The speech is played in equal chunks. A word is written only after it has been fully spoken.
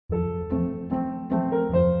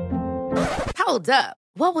Hold up.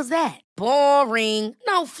 What was that? Boring.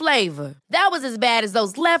 No flavor. That was as bad as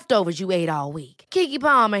those leftovers you ate all week. Keke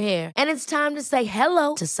Palmer here. And it's time to say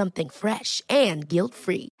hello to something fresh and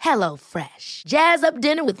guilt-free. Hello Fresh. Jazz up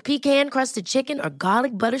dinner with pecan-crusted chicken or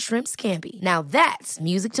garlic butter shrimp scampi. Now that's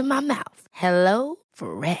music to my mouth. Hello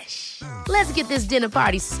Fresh. Let's get this dinner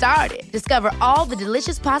party started. Discover all the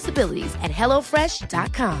delicious possibilities at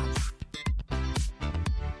hellofresh.com.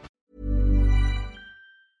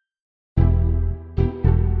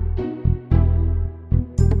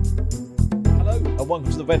 And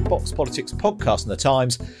welcome to the Red Box Politics podcast in the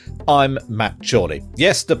Times. I'm Matt Chorley.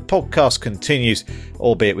 Yes, the podcast continues,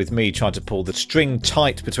 albeit with me trying to pull the string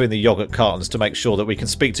tight between the yoghurt cartons to make sure that we can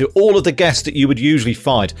speak to all of the guests that you would usually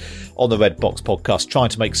find on the Red Box podcast, trying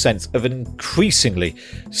to make sense of an increasingly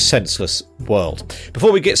senseless world.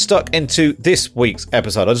 Before we get stuck into this week's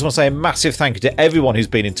episode, I just want to say a massive thank you to everyone who's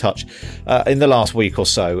been in touch in the last week or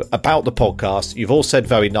so about the podcast. You've all said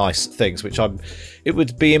very nice things, which it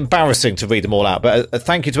would be embarrassing to read them all out. But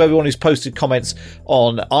thank you to everyone who's posted comments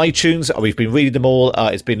on iTunes. We've been reading them all.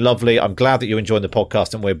 It's been lovely. I'm glad that you're enjoying the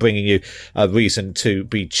podcast and we're bringing you a reason to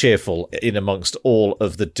be cheerful in amongst all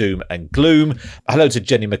of the doom and gloom. Hello to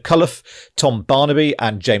Jenny McCullough, Tom Barnaby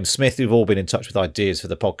and James Smith, who've all been in touch with ideas for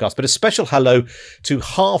the podcast. But a special hello to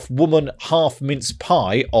Half Woman, Half Mince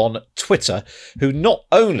Pie on Twitter, who not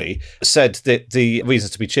only said that the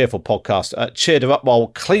Reasons to Be Cheerful podcast cheered her up while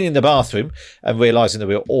cleaning the bathroom and realising that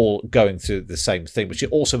we were all going through the same thing, but she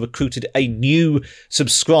also recruited a new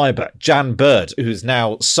subscriber, Jan Bird, who is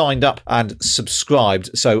now signed up and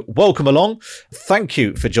subscribed. So welcome along. Thank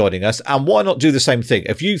you for joining us. And why not do the same thing?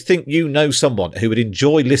 If you think you know someone who would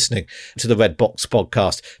enjoy listening to the Red Box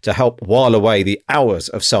podcast to help while away the hours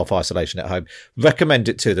of self-isolation at home, recommend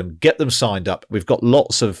it to them. Get them signed up. We've got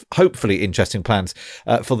lots of hopefully interesting plans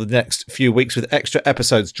for the next few weeks with extra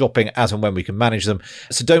episodes dropping as and when we can manage them.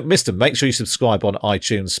 So don't miss them. Make sure you subscribe on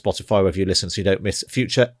iTunes, Spotify, wherever you listen, so you don't miss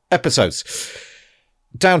future episodes.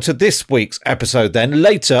 Down to this week's episode then.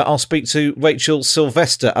 Later, I'll speak to Rachel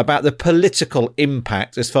Sylvester about the political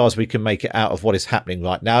impact, as far as we can make it out, of what is happening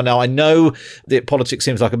right now. Now, I know that politics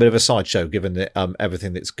seems like a bit of a sideshow given the,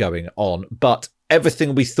 everything that's going on, but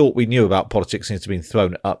everything we thought we knew about politics seems to have been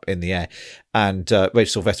thrown up in the air. And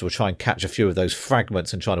Rachel Sylvester will try and catch a few of those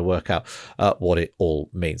fragments and try to work out what it all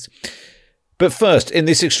means. But first, in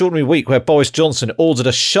this extraordinary week where Boris Johnson ordered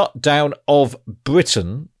a shutdown of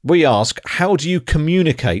Britain, we ask, how do you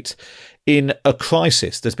communicate in a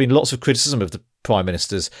crisis? There's been lots of criticism of the Prime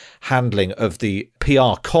Minister's handling of the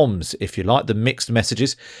PR comms, if you like, the mixed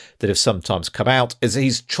messages that have sometimes come out, as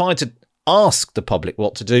he's tried to ask the public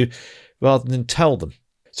what to do rather than tell them.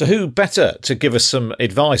 So who better to give us some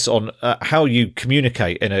advice on how you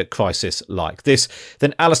communicate in a crisis like this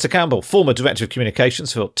than Alistair Campbell, former Director of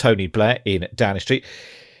Communications for Tony Blair in Downing Street.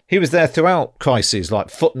 He was there throughout crises like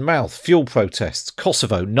foot and mouth, fuel protests,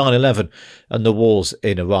 Kosovo, 9/11 and the wars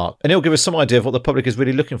in Iraq. And he'll give us some idea of what the public is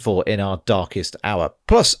really looking for in our darkest hour.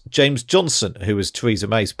 Plus, James Johnson, who was Theresa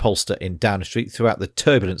May's pollster in Downing Street throughout the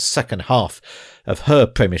turbulent second half of her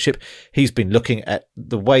premiership. He's been looking at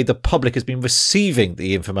the way the public has been receiving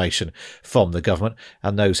the information from the government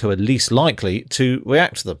and those who are least likely to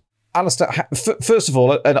react to them. Alistair, first of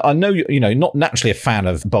all, and I know you're not naturally a fan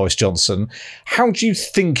of Boris Johnson, how do you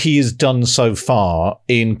think he has done so far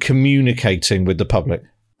in communicating with the public?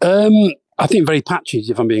 I think very patchy,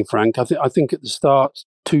 if I'm being frank. I think at the start,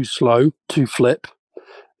 too slow, too flip,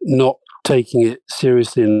 not taking it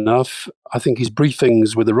seriously enough. I think his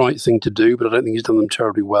briefings were the right thing to do, but I don't think he's done them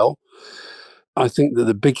terribly well. I think that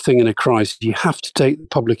the big thing in a crisis, you have to take the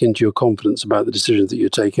public into your confidence about the decisions that you're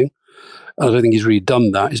taking. I don't think he's really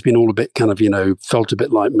done that. It's been all a bit kind of, felt a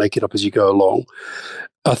bit like make it up as you go along.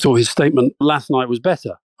 I thought his statement last night was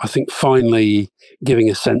better. I think finally giving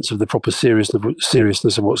a sense of the proper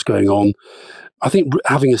seriousness of what's going on. I think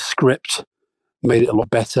having a script made it a lot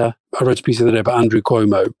better. I read a piece the other day about Andrew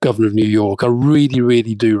Cuomo, governor of New York. I really,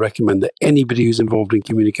 really do recommend that anybody who's involved in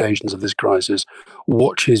communications of this crisis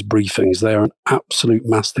watch his briefings. They are an absolute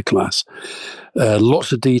masterclass.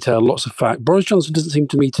 Lots of detail, lots of fact. Boris Johnson doesn't seem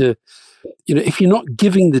to me to, if you're not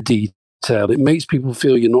giving the detail, it makes people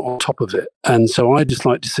feel you're not on top of it. And so I just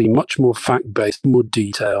like to see much more fact-based, more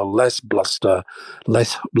detail, less bluster,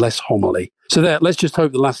 less homily. So let's just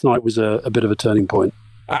hope that last night was a bit of a turning point.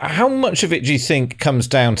 How much of it do you think comes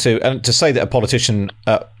down to, and to say that a politician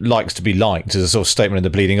likes to be liked is a sort of statement of the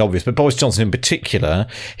bleeding obvious, but Boris Johnson in particular,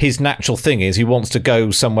 his natural thing is he wants to go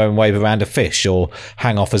somewhere and wave around a fish or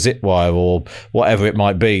hang off a zip wire or whatever it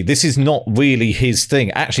might be. This is not really his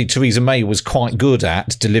thing. Actually, Theresa May was quite good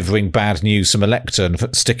at delivering bad news from a lectern,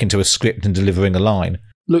 sticking to a script and delivering a line.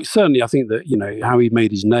 look, certainly I think that, how he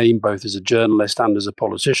made his name, both as a journalist and as a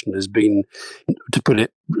politician, has been, to put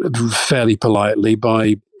it fairly politely,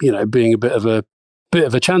 by, being a bit of a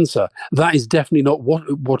chancer. That is definitely not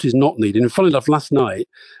what is not needed. And funnily enough, last night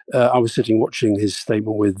I was sitting watching his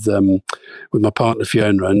statement with my partner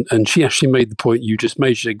Fiona, and she actually made the point you just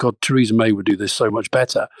made. She said, "God, Theresa May would do this so much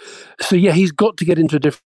better." So yeah, he's got to get into a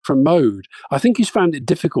different mode. I think he's found it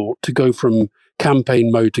difficult to go from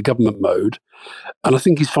campaign mode to government mode, and I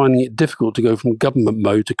think he's finding it difficult to go from government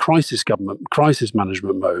mode to crisis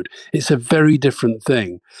management mode. It's a very different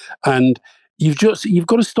thing, and you've got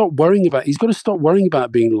to stop worrying about. He's got to stop worrying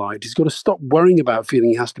about being liked. He's got to stop worrying about feeling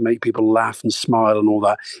he has to make people laugh and smile and all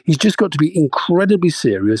that. He's just got to be incredibly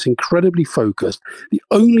serious, incredibly focused. The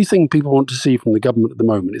only thing people want to see from the government at the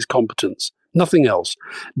moment is competence. Nothing else.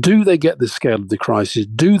 Do they get the scale of the crisis?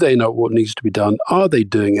 Do they know what needs to be done? Are they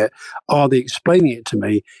doing it? Are they explaining it to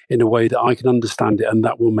me in a way that I can understand it and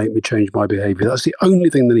that will make me change my behaviour? That's the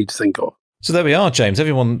only thing they need to think of. So there we are, James.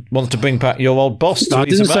 Everyone wants to bring back your old boss. No, I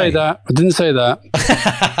didn't say that.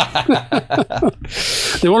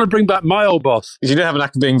 They want to bring back my old boss. You do have a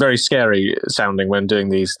knack of being very scary sounding when doing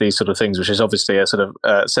these sort of things, which is obviously a sort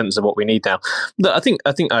of sense of what we need now. But I think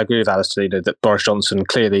I agree with Alistair, that Boris Johnson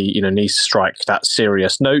clearly needs to strike that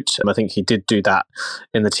serious note. And I think he did do that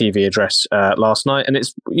in the TV address last night. And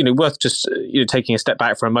it's worth just taking a step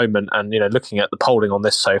back for a moment and looking at the polling on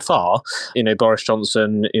this so far. Boris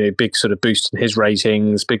Johnson, big sort of boost in his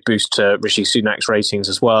ratings, big boost to Rishi Sunak's ratings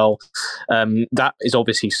as well. That is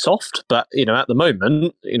obviously soft, but at the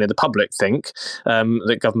moment, the public think that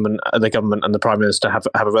the government and the Prime Minister have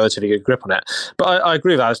a relatively good grip on it. But I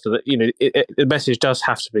agree with Alistair that the message does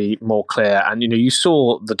have to be more clear. And you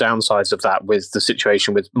saw the downsides of that with the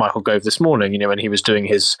situation with Michael Gove this morning. When he was doing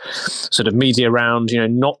his sort of media round,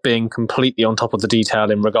 not being completely on top of the detail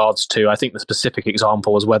in regards to, I think the specific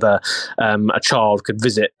example was whether a child could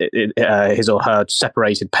visit his or her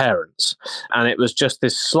separated parents, and it was just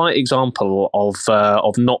this slight example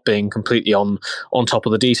of not being completely on top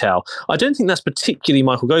of the detail. I don't think that's particularly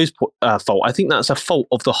Michael Gove's fault. I think that's a fault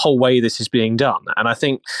of the whole way this is being done. And I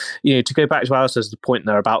think to go back to Alistair's point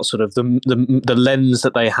there about sort of the lens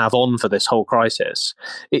that they have on for this whole crisis,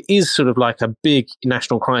 it is sort of like a big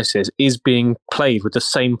national crisis is being played with the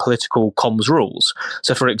same political comms rules.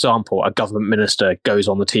 So, for example, a government minister goes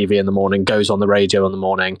on the TV in the morning, goes on the radio in the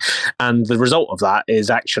morning, and the result of that is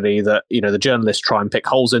actually that, the journalists try and pick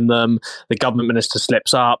holes in them, the government minister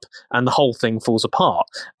slips up, and the whole thing falls apart.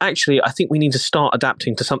 Actually, I think we need to start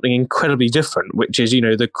adapting to something incredibly different, which is,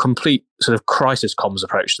 the complete sort of crisis comms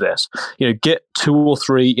approach to this. Get 2 or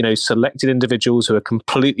 3, selected individuals who are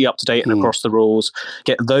completely up to date and across the rules,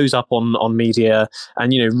 get those up on media,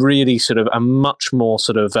 and, really sort of a much more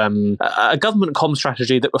sort of a government comms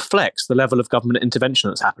strategy that reflects the level of government intervention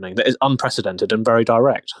that's happening, that is unprecedented and very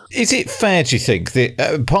direct. Is it fair, do you think,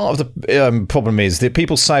 that part of the problem is that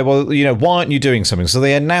people say, well, why aren't you doing something? So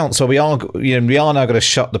they announce, well, we are now going to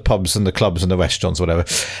shut the pubs and the clubs and the restaurants, or whatever.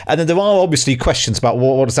 And then there are obviously questions about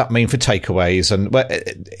what does that mean for takeaways? And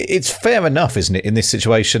it's fair enough, isn't it, in this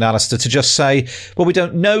situation, Alistair, to just say, well, we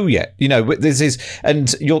don't know yet. This is, and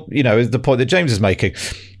the point that James is making,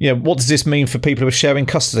 what does this mean for people who are sharing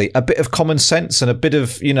custody? A bit of common sense and a bit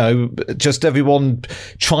of, just everyone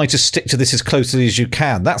try to stick to this as closely as you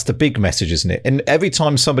can. That's the big message, isn't it? And every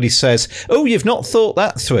time somebody says, oh, you've not thought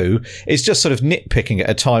that through, it's just sort of nitpicking at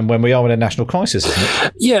a time when we are in a national crisis, isn't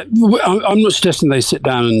it? Yeah, I'm not suggesting they sit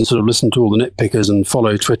down and sort of listen to all the nitpickers and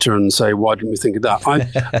follow Twitter and say, why didn't we think of that?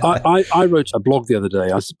 I wrote a blog the other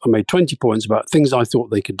day. I made 20 points about things I thought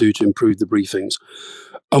they could do to improve the briefings.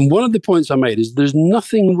 And one of the points I made is there's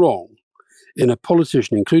nothing wrong in a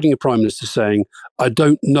politician, including a prime minister, saying, I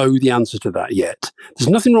don't know the answer to that yet. There's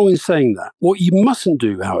nothing wrong in saying that. What you mustn't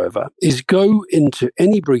do, however, is go into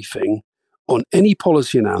any briefing on any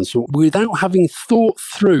policy announcement without having thought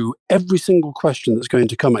through every single question that's going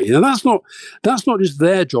to come at you. Now, that's not just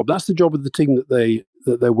their job. That's the job of the team that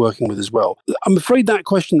they're working with as well. I'm afraid that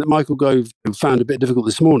question that Michael Gove found a bit difficult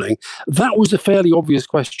this morning, that was a fairly obvious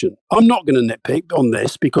question. I'm not going to nitpick on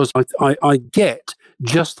this because I get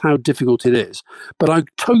just how difficult it is. But I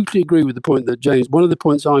totally agree with the point that James, one of the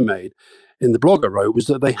points I made in the blog I wrote was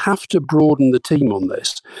that they have to broaden the team on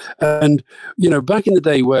this. And, back in the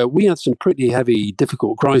day where we had some pretty heavy,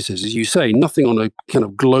 difficult crises, as you say, nothing on a kind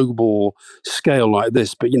of global scale like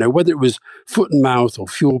this, but, whether it was foot and mouth or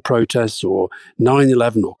fuel protests or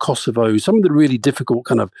 9/11 or Kosovo, some of the really difficult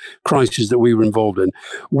kind of crises that we were involved in,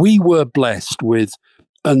 we were blessed with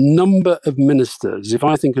a number of ministers. If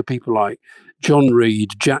I think of people like John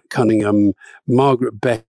Reid, Jack Cunningham, Margaret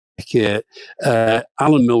Beck, Beckett,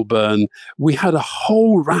 Alan Milburn. We had a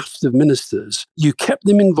whole raft of ministers. You kept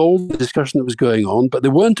them involved in the discussion that was going on, but they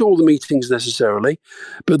weren't all the meetings necessarily,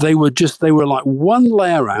 but they were like one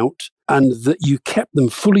layer out, and that you kept them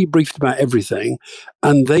fully briefed about everything.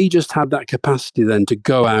 And they just had that capacity then to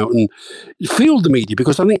go out and field the media.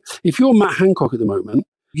 Because I think if you're Matt Hancock at the moment,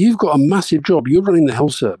 you've got a massive job. You're running the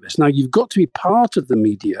health service. Now, you've got to be part of the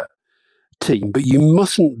media team, but you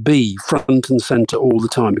mustn't be front and centre all the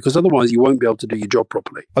time, because otherwise you won't be able to do your job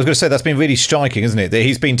properly. I was going to say, that's been really striking, isn't it? That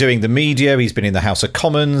he's been doing the media, he's been in the House of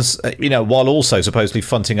Commons, while also supposedly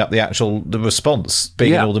fronting up the response,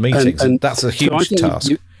 being in all the meetings. And that's a huge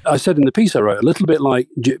task. I said in the piece I wrote, a little bit like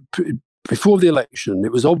before the election,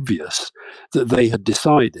 it was obvious that they had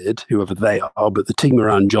decided, whoever they are, but the team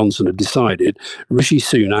around Johnson had decided Rishi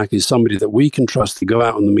Sunak is somebody that we can trust to go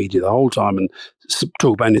out on the media the whole time and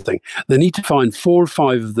talk about anything. They need to find 4 or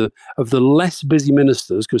 5 of the less busy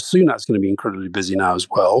ministers, because Sunak's going to be incredibly busy now as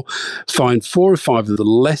well. Find 4 or 5 of the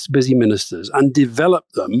less busy ministers and develop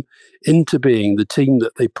them into being the team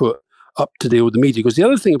that they put up to deal with the media. Because the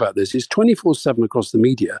other thing about this is 24/7 across the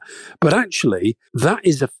media, but actually that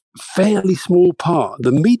is a fairly small part.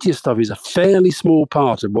 The media stuff is a fairly small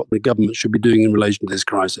part of what the government should be doing in relation to this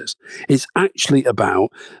crisis. It's actually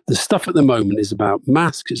about the stuff at the moment is about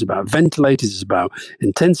masks, it's about ventilators, it's about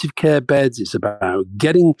intensive care beds, it's about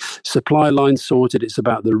getting supply lines sorted, it's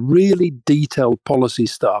about the really detailed policy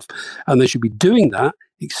stuff. And they should be doing that,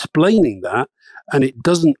 explaining that, and it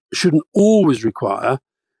shouldn't always require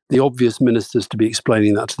the obvious ministers to be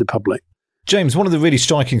explaining that to the public. James, one of the really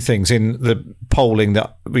striking things in the polling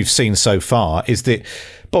that we've seen so far is that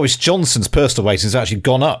Boris Johnson's personal rating has actually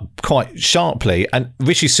gone up quite sharply. And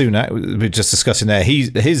Rishi Sunak, we were just discussing there,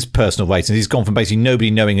 his personal rating, he's gone from basically nobody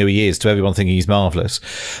knowing who he is to everyone thinking he's marvellous.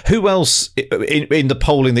 Who else, in the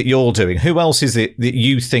polling that you're doing, who else is it that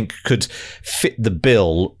you think could fit the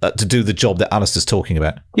bill to do the job that Alistair's talking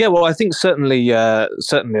about? Yeah, well, I think certainly,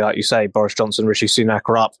 like you say, Boris Johnson, Rishi Sunak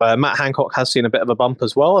are up. Matt Hancock has seen a bit of a bump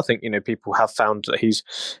as well. I think, people have found that he's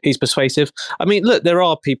persuasive. I mean, look, there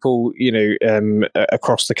are people,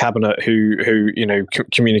 across the cabinet who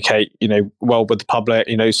communicate, well with the public.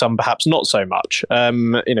 Some perhaps not so much.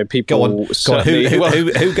 People. Go on.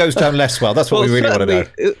 Who goes down less well? That's what we really want to know.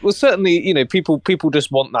 Well, certainly, people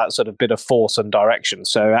just want that sort of bit of force and direction.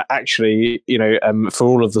 So actually, for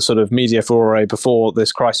all of the sort of media furore before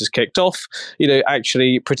this crisis kicked off,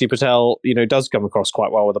 actually, Priti Patel, does come across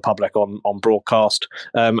quite well with the public on broadcast,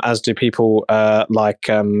 as do people like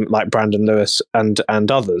Brandon Lewis and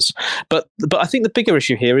others. But I think the bigger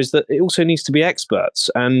issue here is that it also needs to be experts,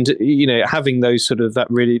 and having those sort of that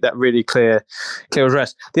really clear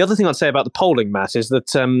address. The other thing I'd say about the polling, Matt, is that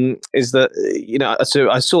so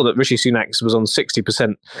I saw that Rishi Sunak was on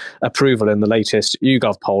 60% approval in the latest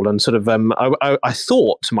YouGov poll, and sort of I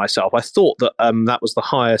thought to myself, that that was the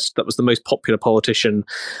highest, that was the most popular politician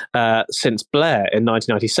since Blair in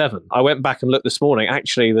 1997. I went back and looked this morning.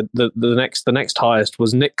 Actually, the next highest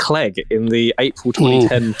was Nick Clegg in the April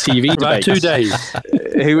 2010 TV debate. 2 days.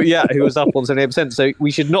 who was up on 78%. So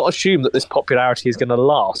we should not assume that this popularity is going to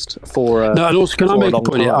last for no, and also, can I make a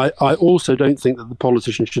point here? I also don't think that the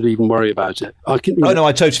politicians should even worry about it. I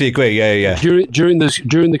totally agree. Yeah. During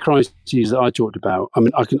the crises that I talked about, I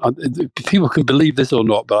mean, people can believe this or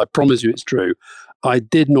not, but I promise you it's true. I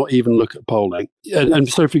did not even look at polling. And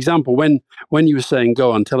so, for example, when you were saying,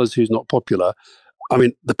 go on, tell us who's not popular, I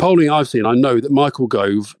mean, the polling I've seen, I know that Michael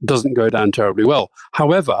Gove doesn't go down terribly well.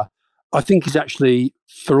 However, I think he's actually,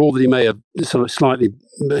 for all that he may have sort of slightly,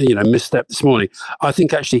 misstepped this morning, I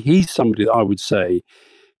think actually he's somebody that I would say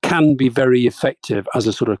can be very effective as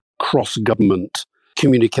a sort of cross-government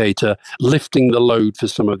communicator, lifting the load for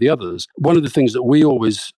some of the others. One of the things that we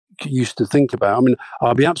always used to think about, I mean,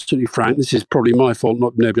 I'll be absolutely frank, this is probably my fault,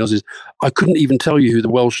 not nobody else's. I couldn't even tell you who the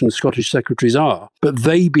Welsh and Scottish secretaries are, but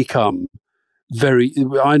they become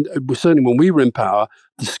certainly when we were in power,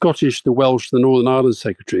 the Scottish, the Welsh, the Northern Ireland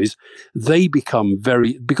secretaries, they become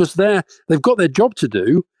because they've got their job to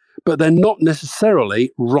do, but they're not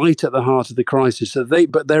necessarily right at the heart of the crisis.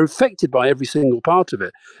 But they're affected by every single part of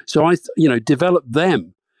it. So I develop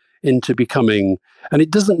them into becoming, and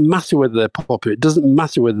it doesn't matter whether they're popular, it doesn't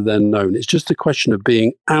matter whether they're known. It's just a question of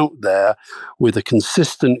being out there with a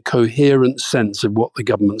consistent, coherent sense of what the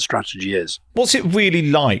government strategy is. What's it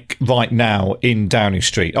really like right now in Downing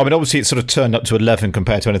Street? I mean, obviously it's sort of turned up to 11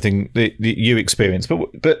 compared to anything that you experienced,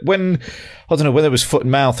 but when, I don't know, whether it was foot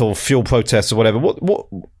and mouth or fuel protests or whatever,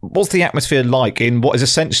 what's the atmosphere like in what is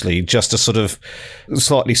essentially just a sort of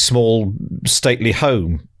slightly small stately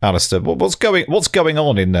home Alistair? What's going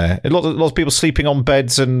on in there? A lot of people sleeping on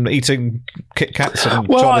beds and eating Kit Kats and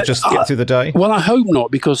trying to just get through the day. Well, I hope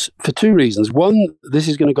not, because for two reasons. One, this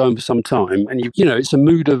is going to go on for some time, and it's a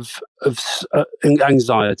mood of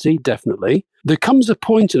anxiety, definitely. There comes a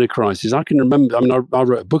point in a crisis. I can remember. I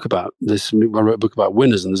wrote a book about this. I wrote a book about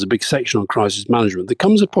winners, and there's a big section on crisis management. There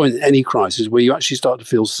comes a point in any crisis where you actually start to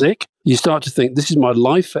feel sick. You start to think, this is my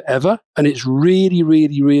life forever. And it's really,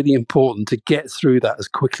 really, really important to get through that as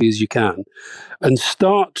quickly as you can and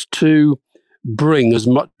start to bring as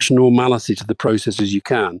much normality to the process as you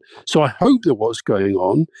can. So I hope that what's going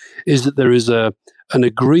on is that there is an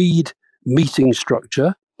agreed meeting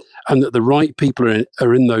structure, and that the right people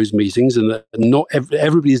are in those meetings, and that not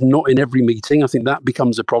everybody is not in every meeting. I think that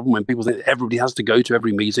becomes a problem when people think that everybody has to go to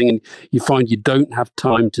every meeting, and you find you don't have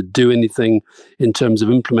time to do anything in terms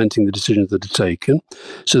of implementing the decisions that are taken.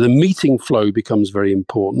 So the meeting flow becomes very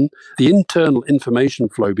important. The internal information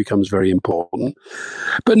flow becomes very important.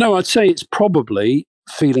 But no, I'd say it's probably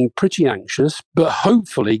feeling pretty anxious, but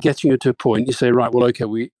hopefully getting you to a point you say, right, well,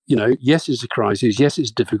 okay, yes, it's a crisis. Yes,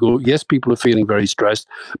 it's difficult. Yes, people are feeling very stressed,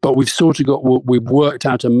 but we've worked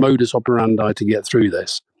out a modus operandi to get through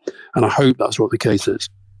this. And I hope that's what the case is.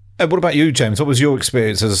 And what about you, James? What was your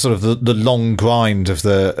experience as a sort of the long grind of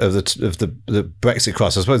the Brexit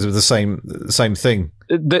crisis? I suppose it was the same thing.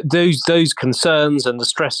 Those concerns and the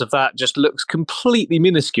stress of that just looks completely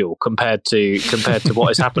minuscule compared to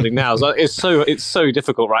what is happening now. It's so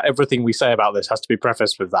difficult, right? Everything we say about this has to be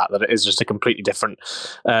prefaced with that it is just a completely different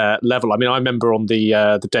level. I mean, I remember on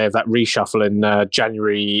the day of that reshuffle in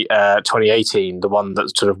January 2018, the one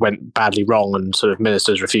that sort of went badly wrong and sort of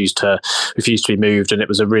ministers refused to be moved, and it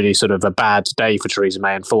was a really sort of a bad day for Theresa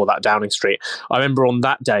May and for that Downing Street. I remember on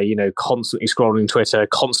that day, constantly scrolling Twitter,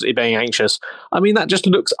 constantly being anxious. I mean, that just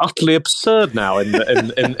looks utterly absurd now in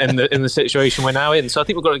the situation we're now in. So I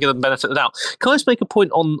think we've got to give them the benefit of the doubt. Can I just make a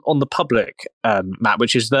point on the public, Matt,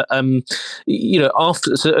 which is that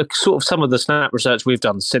after sort of some of the Snap research we've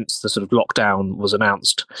done since the sort of lockdown was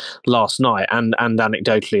announced last night, and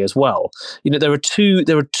anecdotally as well, there are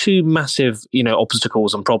two massive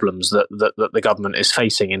obstacles and problems that the government is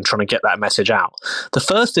facing in trying to get that message out. The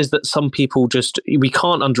first is that some people we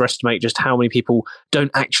can't underestimate just how many people don't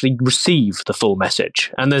actually receive the full message.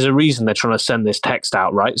 And there's a reason they're trying to send this text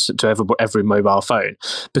out, right, to every mobile phone,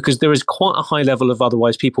 because there is quite a high level of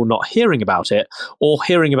otherwise people not hearing about it, or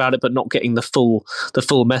hearing about it but not getting the full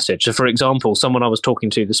message. So, for example, someone I was talking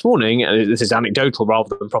to this morning, this is anecdotal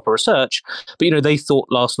rather than proper research, but they thought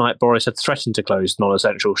last night Boris had threatened to close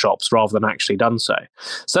non-essential shops rather than actually done so.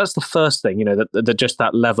 So that's the first thing, that just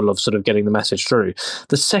that level of sort of getting the message through.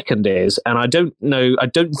 The second is, and I don't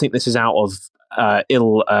think this is out of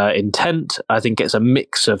ill intent. I think it's a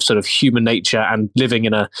mix of sort of human nature and living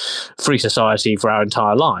in a free society for our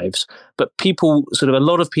entire lives. But a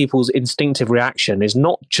lot of people's instinctive reaction is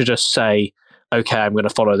not to just say, okay, I'm going to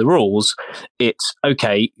follow the rules. It's,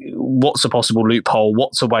 okay, what's a possible loophole?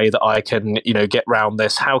 What's a way that I can, get round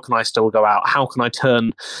this? How can I still go out? How can I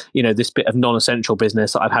turn, this bit of non-essential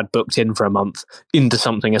business that I've had booked in for a month into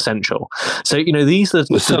something essential? So, these are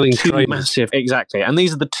the two massive, exactly. And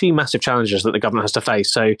these are the two massive challenges that the government has to face.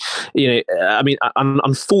 So,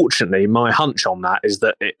 unfortunately, my hunch on that is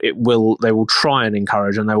that they will try and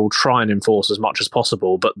encourage and they will try and enforce as much as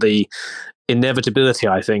possible. But the inevitability,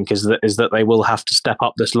 I think, is that they will have to step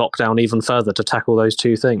up this lockdown even further to tackle those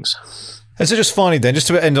two things. And so just finally then, just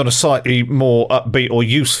to end on a slightly more upbeat or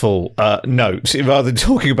useful note, rather than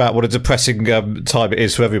talking about what a depressing time it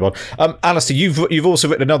is for everyone. Alistair, you've also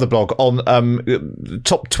written another blog on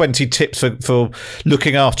top 20 tips for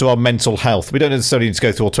looking after our mental health. We don't necessarily need to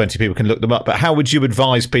go through all 20, people can look them up, but how would you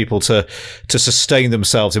advise people to sustain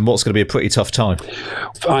themselves in what's going to be a pretty tough time?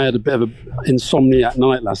 I had a bit of an insomniac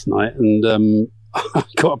night last night, and I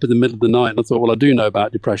got up in the middle of the night and I thought, well, I do know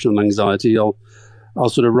about depression and anxiety. I'll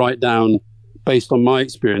sort of write down, based on my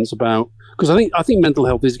experience, about, because I think mental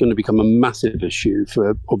health is going to become a massive issue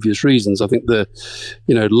for obvious reasons. I think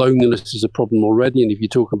loneliness is a problem already, and if you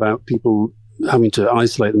talk about people having to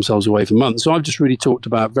isolate themselves away for months, so I've just really talked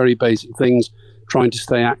about very basic things: trying to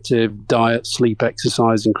stay active, diet, sleep,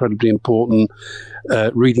 exercise, incredibly important.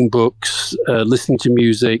 Reading books, listening to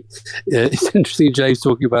music. It's interesting, James,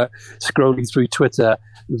 talking about scrolling through Twitter.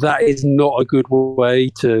 That is not a good way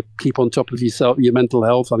to keep on top of yourself, your mental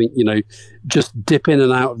health. I think, just dip in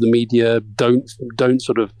and out of the media. Don't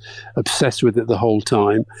sort of obsess with it the whole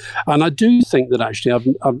time. And I do think that actually,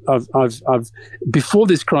 I've before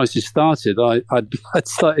this crisis started, I'd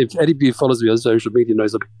slightly, if anybody who follows me on social media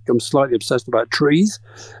knows I've become slightly obsessed about trees,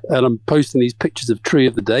 and I'm posting these pictures of tree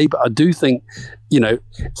of the day. But I do think,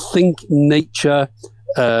 think nature.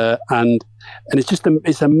 And it's just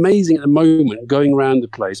it's amazing at the moment going around the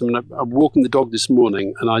place. I mean, I'm walking the dog this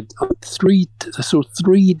morning, and I saw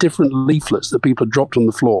three different leaflets that people had dropped on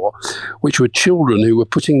the floor, which were children who were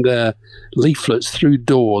putting their leaflets through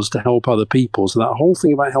doors to help other people. So that whole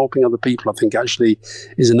thing about helping other people, I think, actually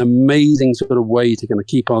is an amazing sort of way to kind of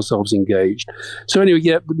keep ourselves engaged. So anyway,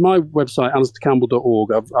 yeah, with my website,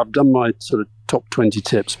 alistaircampbell.org, I've done my sort of top 20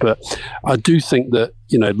 tips, but I do think that,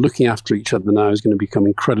 looking after each other now is going to become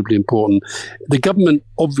incredibly important. The government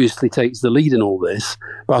obviously takes the lead in all this,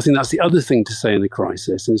 but I think that's the other thing to say in a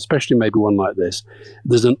crisis, and especially maybe one like this.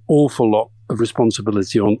 There's an awful lot of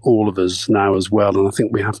responsibility on all of us now as well, and I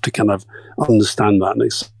think we have to kind of understand that and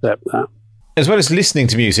accept that. As well as listening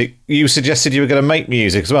to music, you suggested you were going to make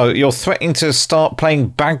music as well. You're threatening to start playing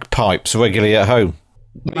bagpipes regularly at home.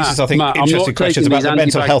 This is, I think, interesting questions about the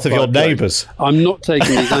mental health of your neighbours. I'm not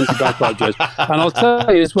taking these anti-bagpipe jokes. And I'll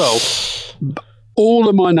tell you as well, all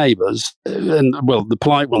of my neighbours, and well, the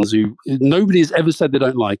polite ones nobody has ever said they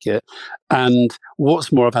don't like it. And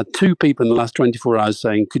what's more, I've had two people in the last 24 hours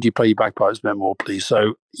saying, could you play your bagpipes a bit more, please?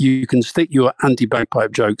 So you can stick your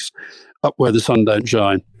anti-bagpipe jokes up where the sun don't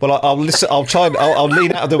shine. Well, I'll listen. I'll try. I'll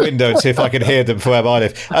lean out of the window and see if I can hear them from where I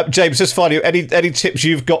live. James, just finally, any tips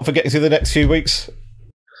you've got for getting through the next few weeks?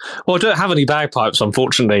 Well, I don't have any bagpipes,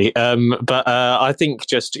 unfortunately. But I think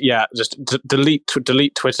just delete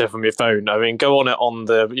Twitter from your phone. I mean, go on it on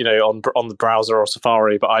the on the browser or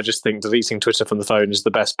Safari. But I just think deleting Twitter from the phone is the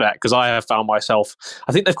best bet, because I have found myself.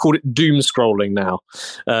 I think they've called it doom scrolling now,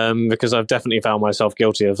 because I've definitely found myself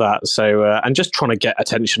guilty of that. So and just trying to get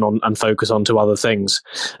attention on and focus onto other things.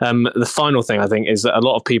 The final thing I think is that a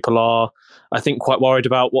lot of people are, I think, quite worried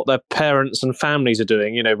about what their parents and families are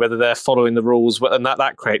doing, whether they're following the rules, and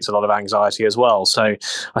that creates a lot of anxiety as well. So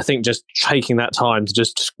I think just taking that time to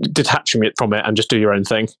just detaching it from it and just do your own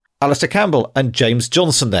thing. Alistair Campbell and James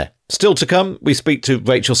Johnson there. Still to come, we speak to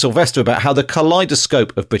Rachel Sylvester about how the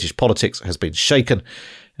kaleidoscope of British politics has been shaken,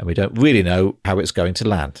 and we don't really know how it's going to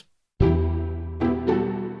land.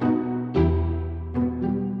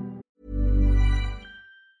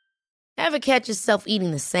 Ever catch yourself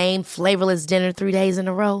eating the same flavorless dinner 3 days in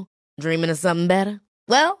a row? Dreaming of something better?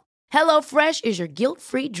 Well, HelloFresh is your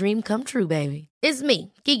guilt-free dream come true, baby. It's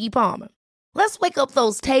me, Keke Palmer. Let's wake up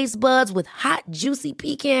those taste buds with hot, juicy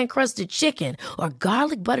pecan-crusted chicken or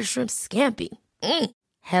garlic butter shrimp scampi.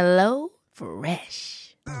 Hello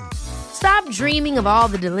Fresh. Stop dreaming of all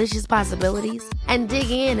the delicious possibilities and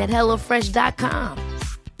dig in at HelloFresh.com.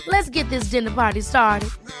 Let's get this dinner party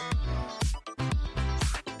started.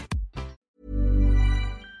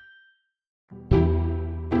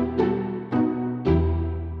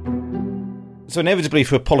 So inevitably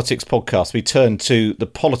for a politics podcast, we turn to the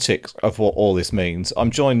politics of what all this means. I'm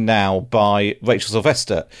joined now by Rachel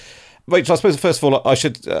Sylvester. Rachel, I suppose first of all, I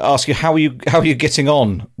should ask you, how are you getting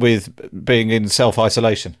on with being in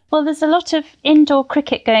self-isolation? Well, there's a lot of indoor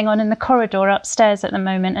cricket going on in the corridor upstairs at the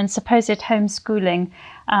moment, and supposed homeschooling,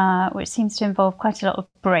 which seems to involve quite a lot of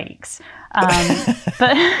breaks.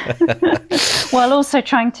 But while also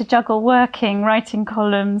trying to juggle working, writing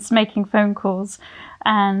columns, making phone calls,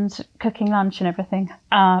 and cooking lunch and everything.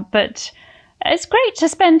 But it's great to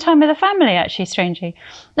spend time with the family, actually, strangely.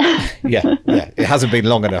 Yeah. It hasn't been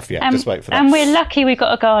long enough yet. Just wait for that. And we're lucky we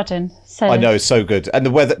got a garden. So I know, it's so good. And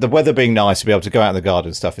the weather being nice, to be able to go out in the garden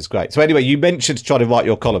and stuff is great. So anyway, you mentioned trying to write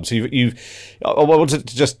your column. So I wanted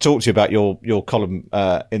to just talk to you about your column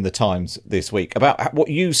in the Times this week, about what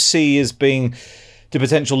you see as being the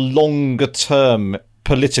potential longer term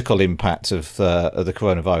political impact of the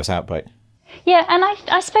coronavirus outbreak. Yeah, and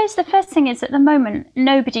I suppose the first thing is, at the moment,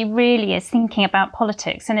 nobody really is thinking about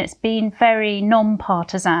politics, and it's been very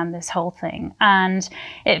non-partisan, this whole thing. And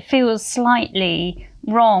it feels slightly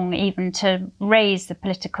wrong even to raise the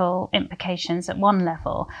political implications at one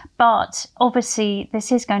level. But obviously,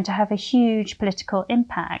 this is going to have a huge political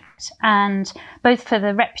impact, and both for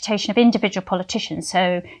the reputation of individual politicians.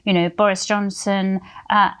 So, Boris Johnson,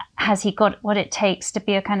 has he got what it takes to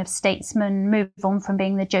be a kind of statesman, move on from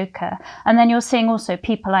being the joker? And then you're seeing also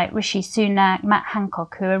people like Rishi Sunak, Matt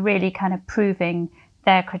Hancock, who are really kind of proving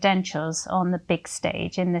their credentials on the big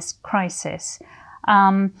stage in this crisis.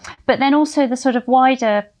 But then also the sort of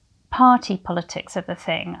wider party politics of the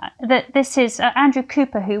thing. This is Andrew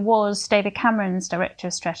Cooper, who was David Cameron's director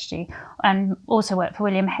of strategy and also worked for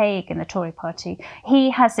William Hague in the Tory party.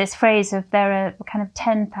 He has this phrase of there are kind of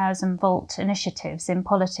 10,000 volt initiatives in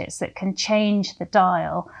politics that can change the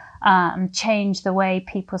dial, change the way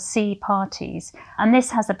people see parties. And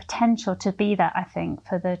this has a potential to be that, I think,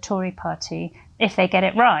 for the Tory party, if they get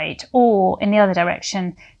it right, or in the other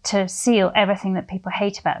direction, to seal everything that people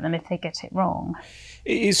hate about them if they get it wrong.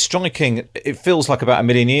 It is striking. It feels like about a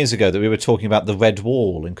million years ago that we were talking about the Red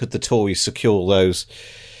Wall and could the Tories secure those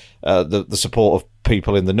the support of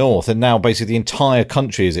people in the north, and now basically the entire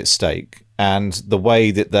country is at stake, and the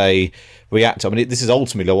way that they react. I mean, this is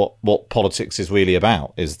ultimately what politics is really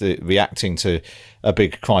about, is the reacting to a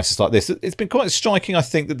big crisis like this. It's been quite striking, I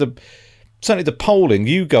think, that certainly the polling,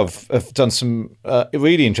 YouGov have done some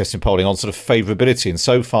really interesting polling on sort of favourability, and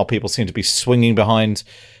so far people seem to be swinging behind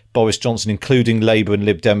Boris Johnson, including Labour and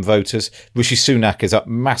Lib Dem voters. Rishi Sunak is up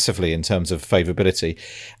massively in terms of favourability.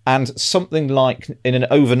 And something like, in an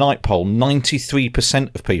overnight poll,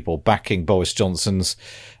 93% of people backing Boris Johnson's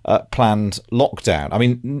planned lockdown. I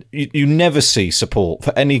mean, you never see support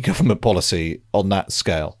for any government policy on that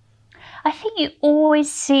scale. I think you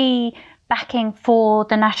always see backing for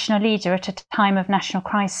the national leader at a time of national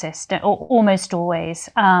crisis, or almost always.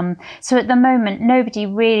 So at the moment, nobody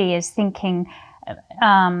really is thinking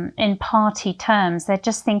in party terms. They're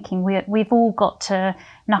just thinking we've all got to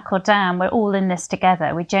knuckle down. We're all in this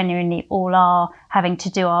together. We genuinely all are having to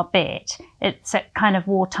do our bit. It's a kind of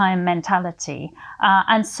wartime mentality.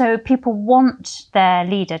 And so people want their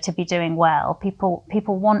leader to be doing well. People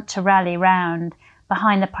want to rally round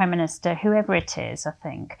behind the Prime Minister, whoever it is, I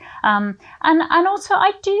think. And also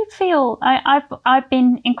I do feel I've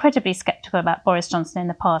been incredibly sceptical about Boris Johnson in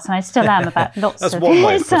the past, and I still am about lots That's of one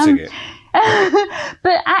way of putting it.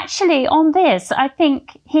 But actually on this, I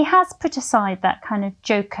think he has put aside that kind of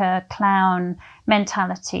joker clown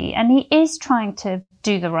mentality, and he is trying to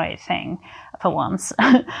do the right thing for once.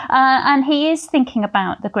 And he is thinking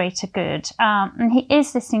about the greater good. And he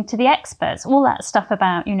is listening to the experts, all that stuff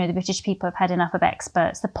about, the British people have had enough of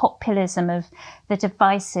experts, the populism of the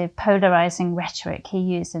divisive, polarising rhetoric he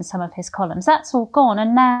used in some of his columns. That's all gone.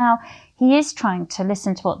 And now he is trying to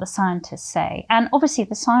listen to what the scientists say. And obviously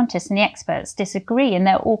the scientists and the experts disagree, and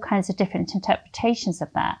there are all kinds of different interpretations of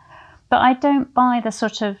that. But I don't buy the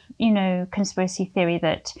sort of, conspiracy theory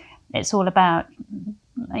that it's all about,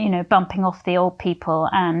 bumping off the old people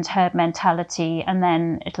and herd mentality, and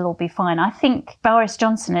then it'll all be fine. I think Boris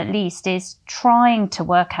Johnson, at least, is trying to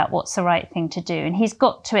work out what's the right thing to do. And he's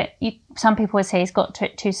got to it. Some people would say he's got to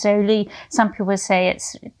it too slowly. Some people would say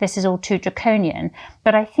this is all too draconian.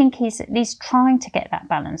 But I think he's at least trying to get that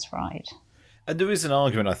balance right. And there is an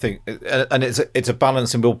argument, I think, and it's a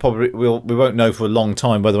balance, and we won't know for a long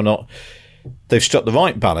time whether or not they've struck the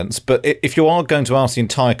right balance. But if you are going to ask the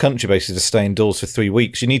entire country basically to stay indoors for 3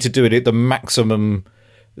 weeks, you need to do it at the maximum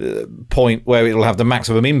point where it'll have the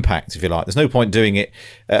maximum impact, if you like. There's no point doing it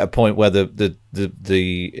at a point where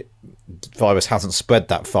the virus hasn't spread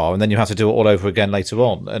that far, and then you have to do it all over again later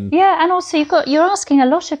on. And and also you're asking a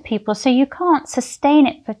lot of people, so you can't sustain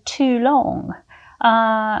it for too long.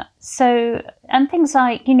 And things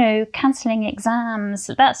like, cancelling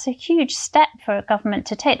exams, that's a huge step for a government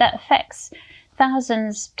to take. That affects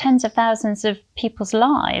tens of thousands of people's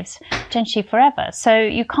lives, potentially forever. So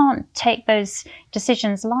you can't take those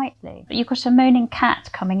decisions lightly. But you've got a moaning cat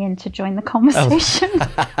coming in to join the conversation.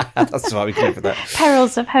 That's right, we can for that.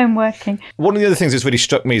 Perils of home working. One of the other things that's really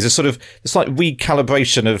struck me is a sort of slight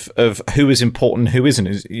recalibration of who is important and who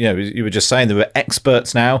isn't. You were just saying there are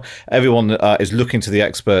experts now. Everyone is looking to the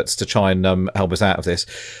experts to try and help us out of this.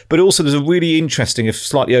 But also there's a really interesting, if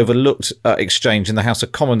slightly overlooked, exchange in the House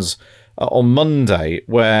of Commons on Monday,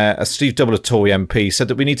 where Steve Double, a Tory MP, said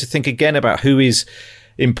that we need to think again about who is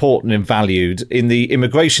important and valued in the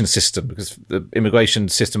immigration system, because the immigration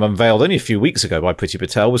system unveiled only a few weeks ago by Priti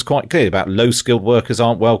Patel was quite clear about low-skilled workers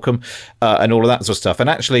aren't welcome and all of that sort of stuff. And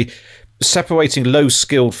actually separating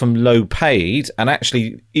low-skilled from low-paid, and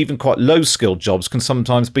actually even quite low-skilled jobs can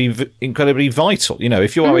sometimes be incredibly vital.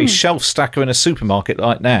 If you are a shelf stacker in a supermarket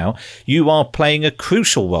right now, you are playing a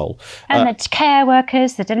crucial role. And the care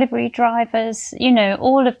workers, the delivery drivers,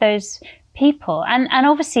 all of those people. And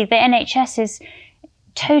obviously the NHS is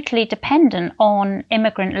totally dependent on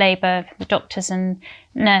immigrant labour, the doctors and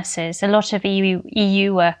nurses, a lot of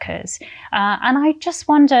EU workers. And I just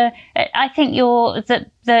wonder, I think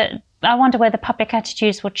I wonder whether public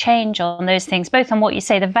attitudes will change on those things, both on what you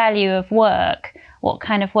say, the value of work, what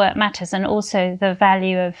kind of work matters, and also the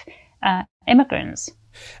value of immigrants.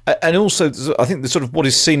 And also, I think the sort of what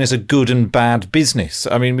is seen as a good and bad business.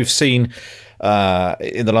 I mean, we've seen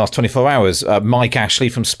in the last 24 hours, Mike Ashley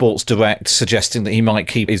from Sports Direct suggesting that he might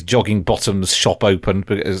keep his jogging bottoms shop open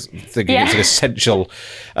because thinking it's an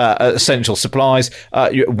essential supplies.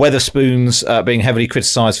 Wetherspoons being heavily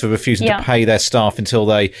criticised for refusing to pay their staff until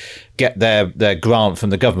they get their grant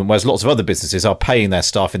from the government, whereas lots of other businesses are paying their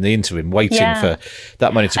staff in the interim, waiting for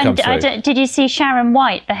that money to come through. Did you see Sharon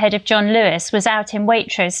White, the head of John Lewis, was out in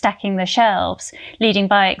Waitrose stacking the shelves, leading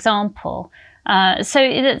by example? So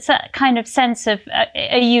it's that kind of sense of,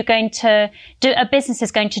 a business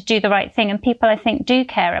is going to do the right thing? And people, I think, do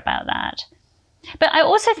care about that. But I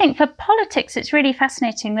also think for politics, it's really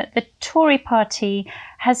fascinating that the Tory party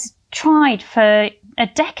has tried for a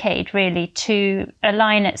decade really to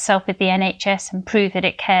align itself with the NHS and prove that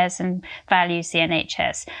it cares and values the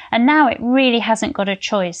NHS. And now it really hasn't got a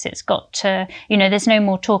choice. It's got to, there's no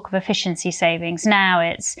more talk of efficiency savings.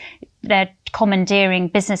 Now they're commandeering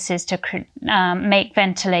businesses to make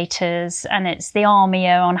ventilators, and it's the army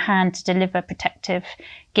are on hand to deliver protective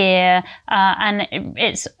gear, and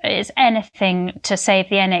it's anything to save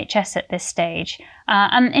the NHS at this stage.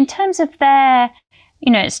 And in terms of their,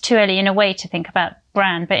 it's too early in a way to think about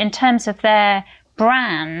brand, but in terms of their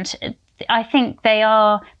brand, I think they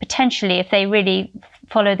are potentially, if they really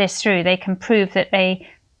follow this through, they can prove that they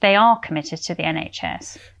are committed to the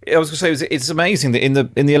NHS. I was going to say, it's amazing that in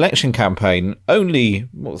the election campaign, only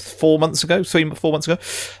 4 months ago,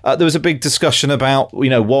 there was a big discussion about,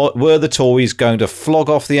 were the Tories going to flog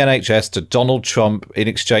off the NHS to Donald Trump in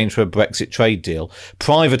exchange for a Brexit trade deal,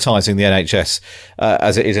 privatising the NHS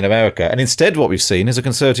as it is in America. And instead what we've seen is a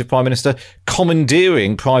Conservative Prime Minister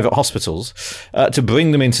commandeering private hospitals to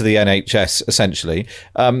bring them into the NHS, essentially,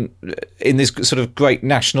 in this sort of great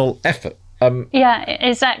national effort. Yeah,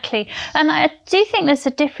 exactly. And I do think there's a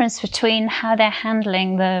difference between how they're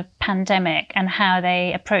handling the pandemic and how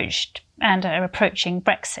they approached and are approaching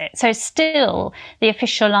Brexit. So still, the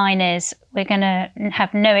official line is we're going to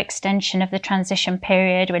have no extension of the transition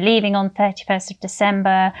period. We're leaving on 31st of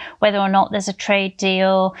December, whether or not there's a trade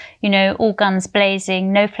deal, all guns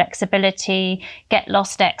blazing, no flexibility, get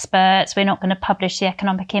lost experts. We're not going to publish the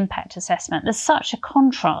economic impact assessment. There's such a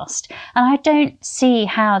contrast. And I don't see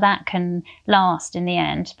how that can last in the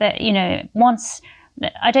end. That,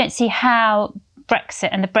 I don't see how Brexit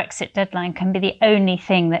and the Brexit deadline can be the only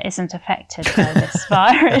thing that isn't affected by this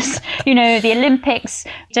virus. The Olympics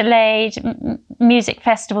delayed, music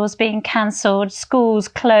festivals being cancelled, schools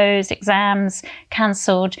closed, exams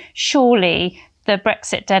cancelled. Surely the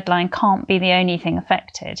Brexit deadline can't be the only thing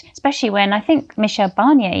affected, especially when I think Michel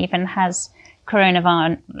Barnier even has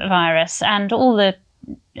coronavirus and all the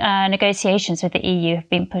negotiations with the EU have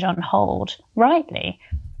been put on hold, rightly.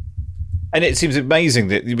 And it seems amazing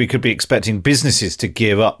that we could be expecting businesses to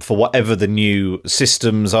gear up for whatever the new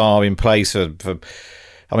systems are in place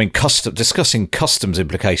discussing customs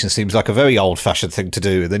implications seems like a very old-fashioned thing to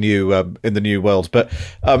do in the new world. But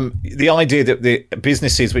the idea that the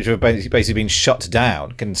businesses which have basically been shut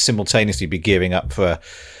down can simultaneously be gearing up for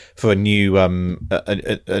a new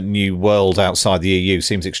world outside the EU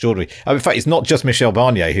seems extraordinary. In fact, it's not just Michel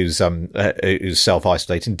Barnier who's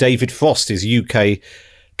self-isolating. David Frost, his UK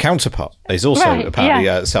counterpart, is also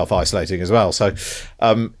apparently self-isolating as well. So,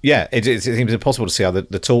 it seems impossible to see how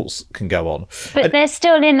the talks can go on. But they're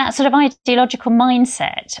still in that sort of ideological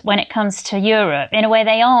mindset when it comes to Europe, in a way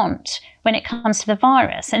they aren't when it comes to the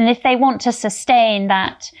virus. And if they want to sustain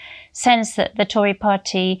that sense that the Tory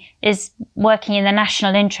party is working in the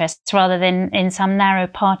national interests rather than in some narrow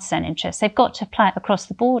partisan interests, they've got to apply it across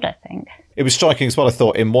the board, I think. It was striking as well, I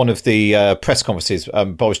thought, in one of the press conferences,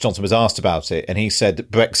 Boris Johnson was asked about it, and he said that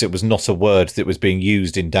Brexit was not a word that was being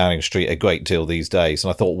used in Downing Street a great deal these days. And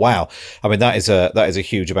I thought, wow, that is a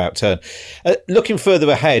huge about turn. Looking further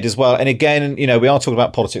ahead as well, and again, we are talking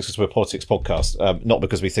about politics because we're a politics podcast, not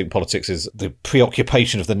because we think politics is the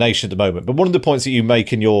preoccupation of the nation at the moment. But one of the points that you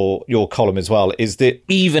make in your column as well is that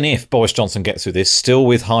even if Boris Johnson gets through this, still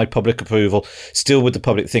with high public approval, still with the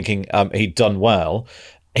public thinking he'd done well,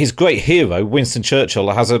 his great hero, Winston Churchill,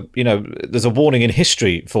 has there's a warning in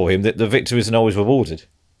history for him that the victor isn't always rewarded.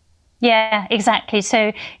 Yeah, exactly.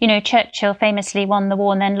 So, Churchill famously won the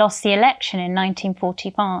war and then lost the election in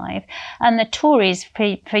 1945. And the Tories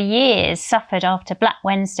for years suffered after Black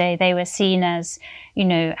Wednesday. They were seen as,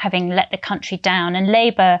 having let the country down. And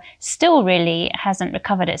Labour still really hasn't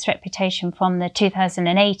recovered its reputation from the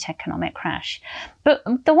 2008 economic crash. But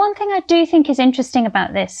the one thing I do think is interesting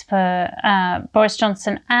about this for Boris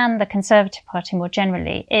Johnson and the Conservative Party more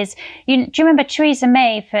generally is, do you remember Theresa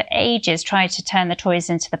May for ages tried to turn the Tories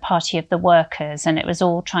into the party of the workers, and it was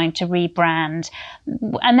all trying to rebrand.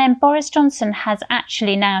 And then Boris Johnson has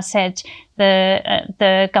actually now said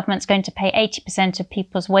the government's going to pay 80% of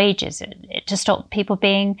people's wages to stop people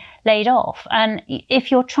being laid off. And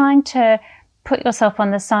if you're trying to put yourself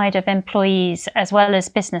on the side of employees as well as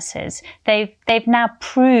businesses, they've now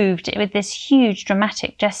proved with this huge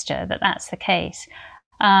dramatic gesture that that's the case.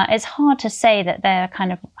 It's hard to say that they're a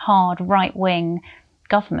kind of hard right-wing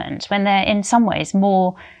government when they're in some ways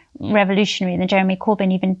more revolutionary than Jeremy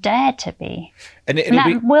Corbyn even dared to be. And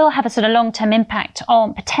that will have a sort of long-term impact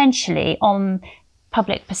potentially on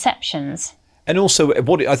public perceptions. And also,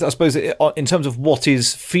 I suppose, in terms of what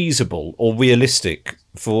is feasible or realistic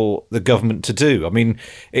for the government to do. I mean,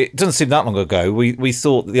 it doesn't seem that long ago we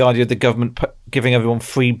thought the idea of the government giving everyone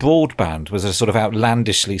free broadband was a sort of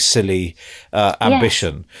outlandishly silly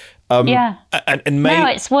ambition. Yes. Now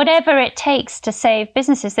it's whatever it takes to save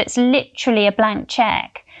businesses. It's literally a blank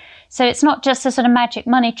check. So it's not just a sort of magic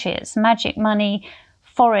money tree. It's a magic money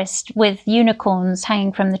forest with unicorns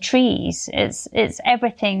hanging from the trees. It's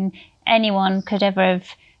everything anyone could ever have,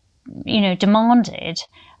 demanded,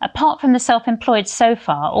 apart from the self-employed so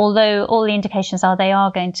far, although all the indications are they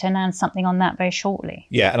are going to announce something on that very shortly.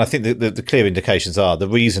 Yeah, and I think the clear indications are the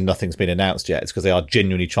reason nothing's been announced yet is because they are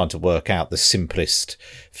genuinely trying to work out the simplest,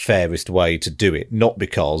 fairest way to do it, not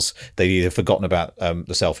because they've either forgotten about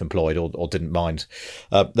the self-employed or didn't mind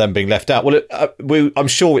them being left out. Well, I'm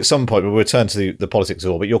sure at some point we'll return to the politics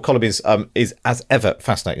of all, but your column is as ever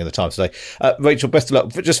fascinating in the Times today. Rachel, best of luck.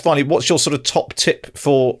 Just finally, what's your sort of top tip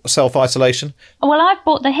for self-isolation? Well, I've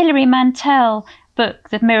bought the Hilary Mantel book,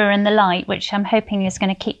 The Mirror and the Light, which I'm hoping is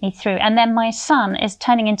going to keep me through. And then my son is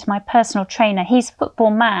turning into my personal trainer. He's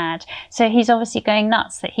football mad, so he's obviously going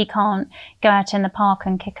nuts that he can't go out in the park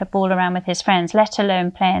and kick a ball around with his friends, let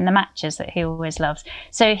alone play in the matches that he always loves.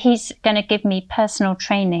 So he's going to give me personal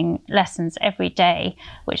training lessons every day,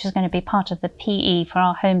 which is going to be part of the PE for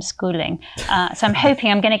our homeschooling. So I'm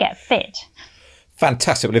hoping I'm going to get fit.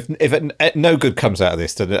 Fantastic. Well, if no good comes out of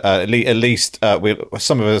this, then at least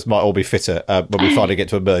some of us might all be fitter when we finally get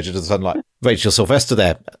to emerge into the sunlight. Rachel Sylvester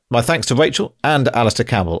there. My thanks to Rachel and Alistair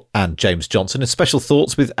Campbell and James Johnson, and special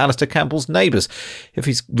thoughts with Alistair Campbell's neighbours, if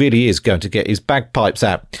he really is going to get his bagpipes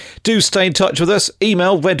out. Do stay in touch with us.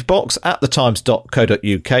 Email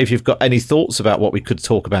redbox@thetimes.co.uk if you've got any thoughts about what we could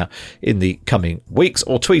talk about in the coming weeks,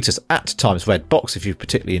 or tweet us @TimesRedBox if you've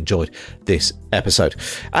particularly enjoyed this episode.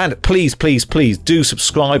 And please, please, please do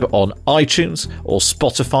subscribe on iTunes or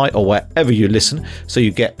Spotify or wherever you listen so you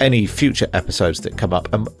get any future episodes that come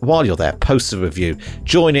up. And while you're there, post a review.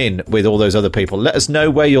 Join in with all those other people. Let us know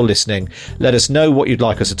where you're listening. Let us know what you'd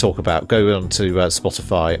like us to talk about. Go on to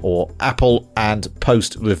Spotify or Apple and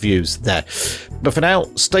post reviews there. But for now,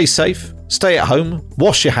 stay safe, stay at home,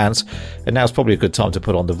 wash your hands, and now's probably a good time to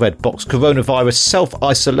put on the Red Box Coronavirus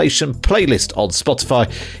Self-Isolation playlist on Spotify.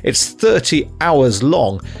 It's 30 hours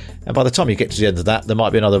long, and by the time you get to the end of that, there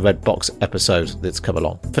might be another Red Box episode that's come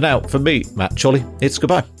along. For now, from me, Matt Chorley, it's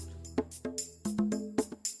goodbye.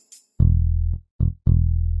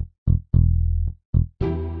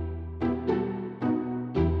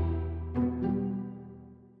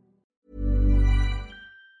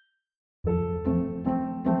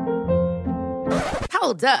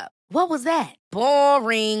 Hold up. What was that?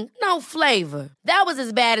 Boring. No flavor. That was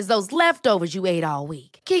as bad as those leftovers you ate all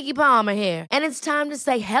week. Keke Palmer here, and it's time to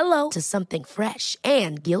say hello to something fresh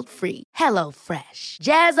and guilt-free. HelloFresh.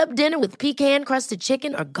 Jazz up dinner with pecan-crusted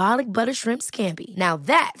chicken or garlic butter shrimp scampi. Now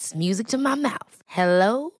that's music to my mouth.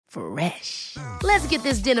 HelloFresh. Let's get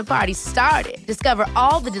this dinner party started. Discover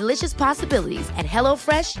all the delicious possibilities at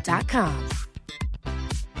HelloFresh.com.